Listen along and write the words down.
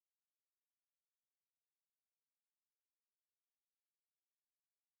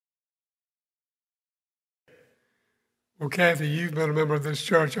Well, Kathy, you've been a member of this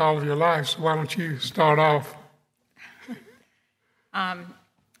church all of your life, so why don't you start off?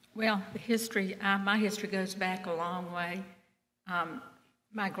 Well, the history, my history goes back a long way.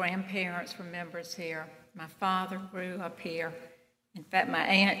 My grandparents were members here. My father grew up here. In fact, my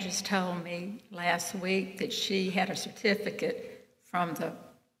aunt just told me last week that she had a certificate from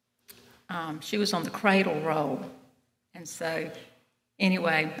she was on the cradle roll. And so,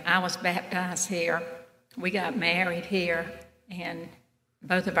 anyway, I was baptized here. We got married here, and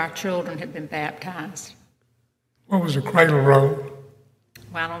both of our children had been baptized. What was the cradle roll?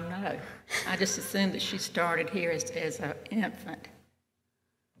 Well, I don't know. I just assumed that she started here as an infant.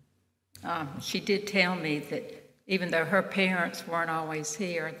 She did tell me that even though her parents weren't always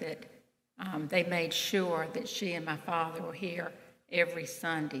here, that they made sure that she and my father were here every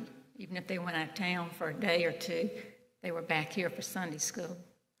Sunday. Even if they went out of town for a day or two, they were back here for Sunday school.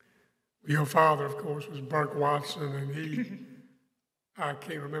 Your father, of course, was Burke Watson, and I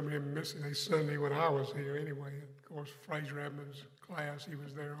can't remember him missing a Sunday when I was here anyway. And of course, Fraser Edmonds' class, he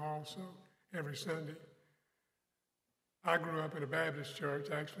was there also every Sunday. I grew up in a Baptist church,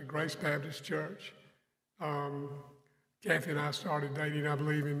 actually Grace Baptist Church. Kathy and I started dating, I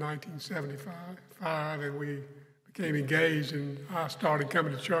believe, in 1975, and we became engaged, and I started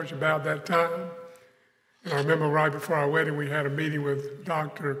coming to church about that time. And I remember right before our wedding, we had a meeting with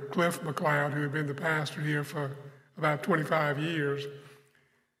Dr. Cliff McLeod, who had been the pastor here for about 25 years.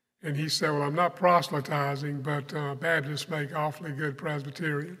 And he said, well, I'm not proselytizing, but Baptists make awfully good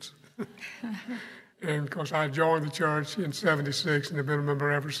Presbyterians. And, of course, I joined the church in '76 and have been a member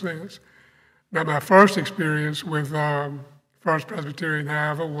ever since. Now, my first experience with First Presbyterian,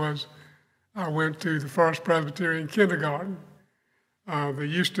 however, was I went to the First Presbyterian kindergarten. There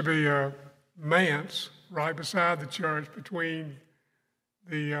used to be a manse right beside the church between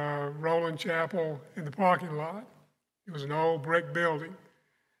the Roland Chapel and the parking lot. It was an old brick building.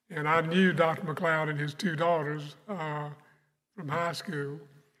 And I knew Dr. McLeod and his two daughters from high school.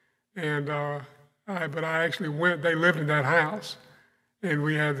 And but I actually went, they lived in that house. And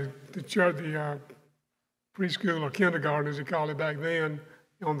we had the church, the preschool or kindergarten, as they called it back then,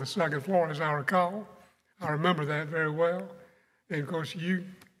 on the second floor, as I recall. I remember that very well. And of course, you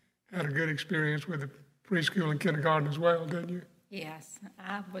had a good experience with the preschool and kindergarten as well, didn't you? Yes,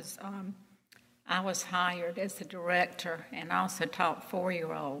 I was hired as the director and also taught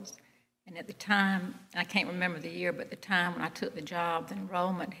 4-year-olds. And at the time, I can't remember the year, but the time when I took the job, the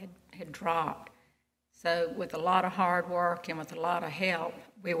enrollment had dropped. So with a lot of hard work and with a lot of help,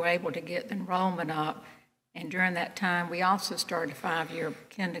 we were able to get the enrollment up. And during that time, we also started a 5-year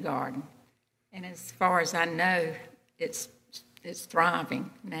kindergarten. And as far as I know, it's thriving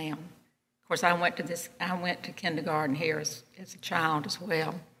now. Of course, I went to kindergarten here as a child as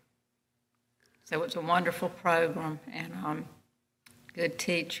well. So it was a wonderful program and good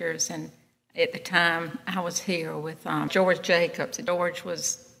teachers. And at the time, I was here with George Jacobs. George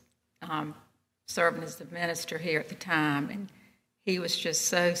was serving as the minister here at the time, and he was just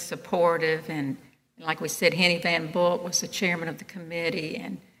so supportive. And like we said, Henny Van Bolt was the chairman of the committee,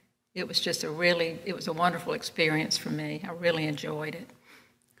 and it was just a wonderful experience for me. I really enjoyed it.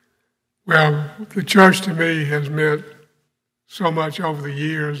 Well, the church to me has meant so much over the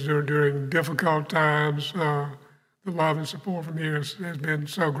years during difficult times. The love and support from here has been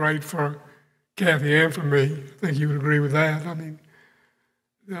so great for Kathy and for me. I think you would agree with that. I mean,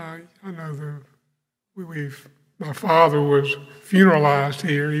 I know my father was funeralized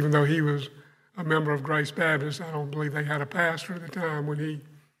here, even though he was a member of Grace Baptist. I don't believe they had a pastor at the time when he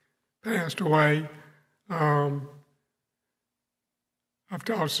passed away. I've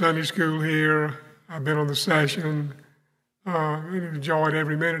taught Sunday school here. I've been on the session and enjoyed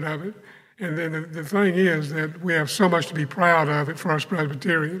every minute of it. And then the thing is that we have so much to be proud of at First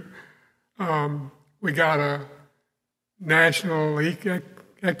Presbyterian. We got a national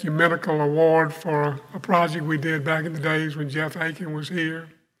ecumenical award for a project we did back in the days when Jeff Aiken was here.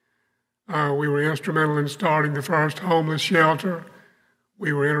 We were instrumental in starting the first homeless shelter.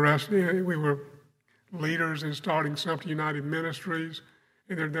 We were leaders in starting Sumter United Ministries.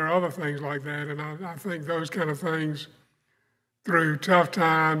 And there are other things like that. And I think those kind of things, through tough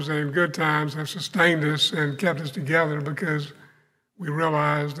times and good times, have sustained us and kept us together because we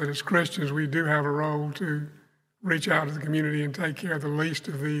realize that as Christians, we do have a role to reach out to the community and take care of the least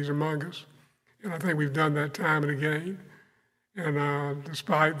of these among us. And I think we've done that time and again. And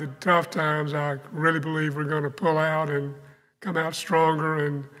despite the tough times, I really believe we're going to pull out and come out stronger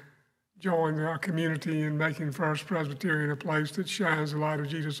and join our community in making First Presbyterian a place that shines the light of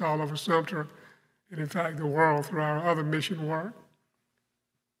Jesus all over Sumter and, in fact, the world through our other mission work.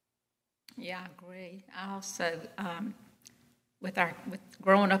 Yeah, I agree. I also, with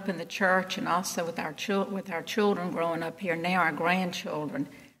growing up in the church, and also with our children growing up here, now our grandchildren,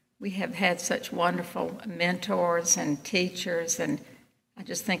 we have had such wonderful mentors and teachers, and I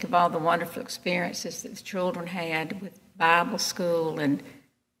just think of all the wonderful experiences that the children had with Bible school and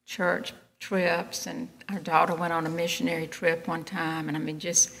church trips, and our daughter went on a missionary trip one time, and I mean,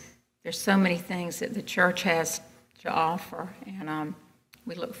 just there's so many things that the church has to offer, and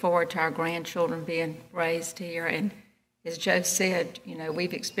we look forward to our grandchildren being raised here. And as Joe said, you know,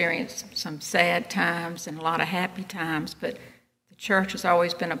 we've experienced some sad times and a lot of happy times, but the church has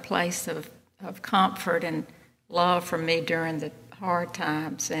always been a place of comfort and love for me during the hard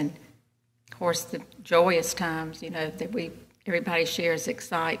times, and of course the joyous times, you know, that everybody shares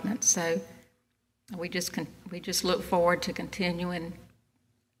excitement. So we just look forward to continuing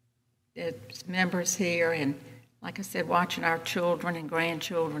as members here, and like I said, watching our children and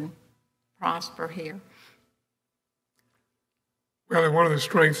grandchildren prosper here. Well, one of the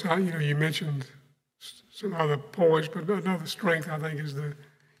strengths, you mentioned some other points, but another strength, I think, is the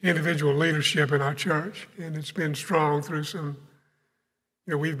individual leadership in our church, and it's been strong through some,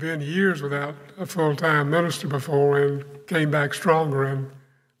 we've been years without a full-time minister before and came back stronger, and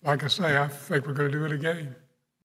like I say, I think we're going to do it again.